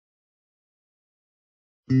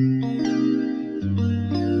Oh,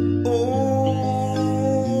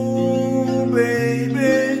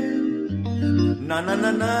 baby. Na na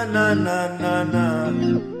na na na na na na.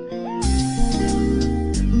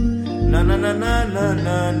 Na na na na na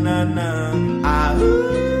na na na. Ah.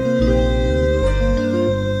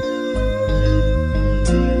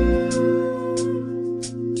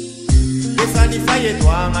 Desani saye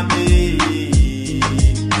Danga Mi.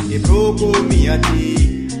 E broko mi ati.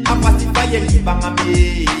 Apasi faye Danga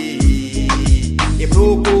Mi. E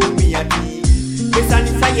broko mi ati.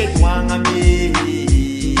 Desani saye Danga Mi.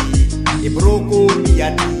 E broko mi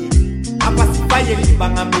ati. Apasi faye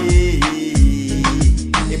Danga Mi.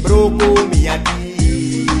 E broko mi ati.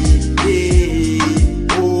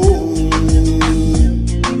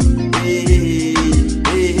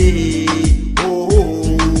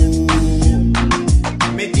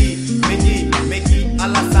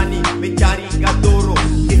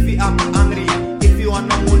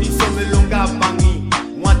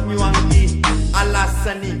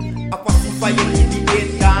 Apa siapa yang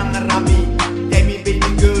didikan rami? Tell me baby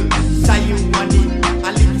girl, say you want it.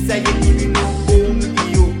 Ali saya ini no on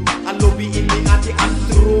you. I love you in me ati I'm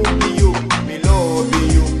true to you. Me love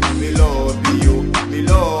you, me love you, me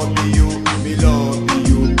love you, me love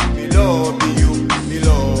you, me love you, me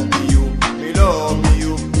love you, me love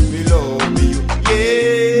you, me love you. Yeah.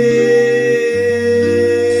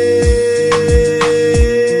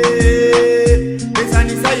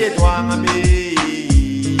 Desani saya Danga Mi.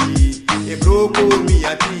 E broko mi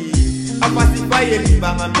ati. Apasi faye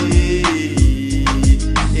Danga Mi.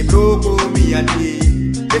 E broko mi ati.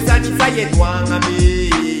 Desani saye Danga Mi.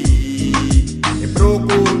 E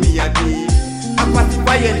broko mi ati. Apasi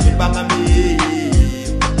faye Danga Mi.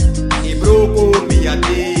 E broko mi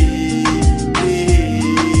ati.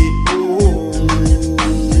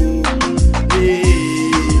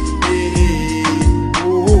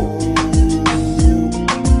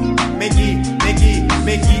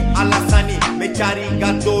 Megi alasani, me cari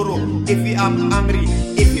gadoro. If you am angry,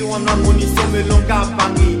 if you wanna money, so me longa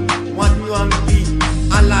bangi. Want you angry,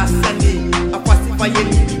 alasani. Apasi faye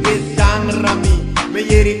Ye Danga Mi. Me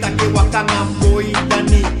yeri take wakanga boy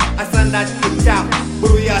dani. Asanda ticha,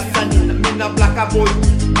 bruya sani. Mina blaka boy,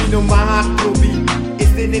 mino mga krobi.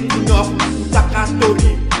 Isn't it enough?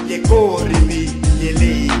 Utakatori, ye kori mi, ye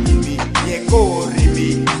legi mi, ye kori mi,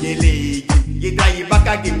 ye legi. Ye dai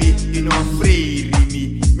baka gimi, you know free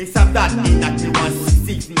me. Me sab that in that you want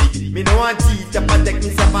six me. Me no want cheat, but take me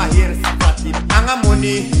some hair spotted. Anga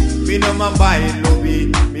money, me no man buy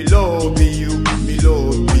lobby. Me love you, me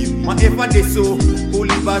love you. Ma if I de so,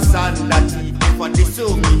 holy basan lati. If I de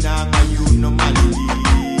so, me nanga you no mality.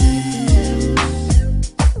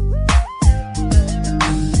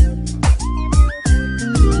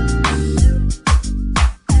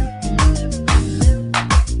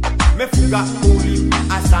 Me fuga holy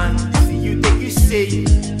asan. See you take you say,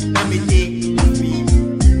 na me take me.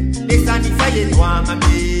 Desani saye Danga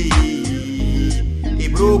Mi. E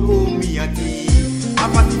broko mi ati.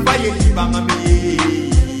 Apasi faye Danga Mi.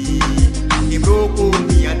 E broko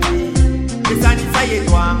mi ati. Desani saye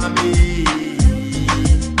Danga Mi.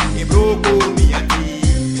 E broko mi ati.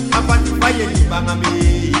 Apasi faye Danga Mi.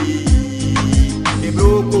 E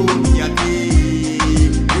broko mi ati.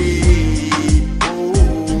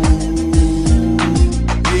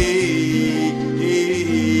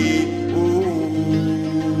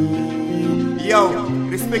 Yo,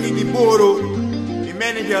 respecti di Boro, di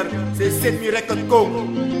manager, se set mi record ko.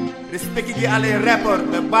 Respecti di alle rapper,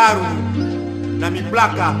 me baru, na mi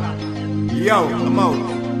blaka. Yo, I'm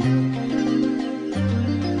out.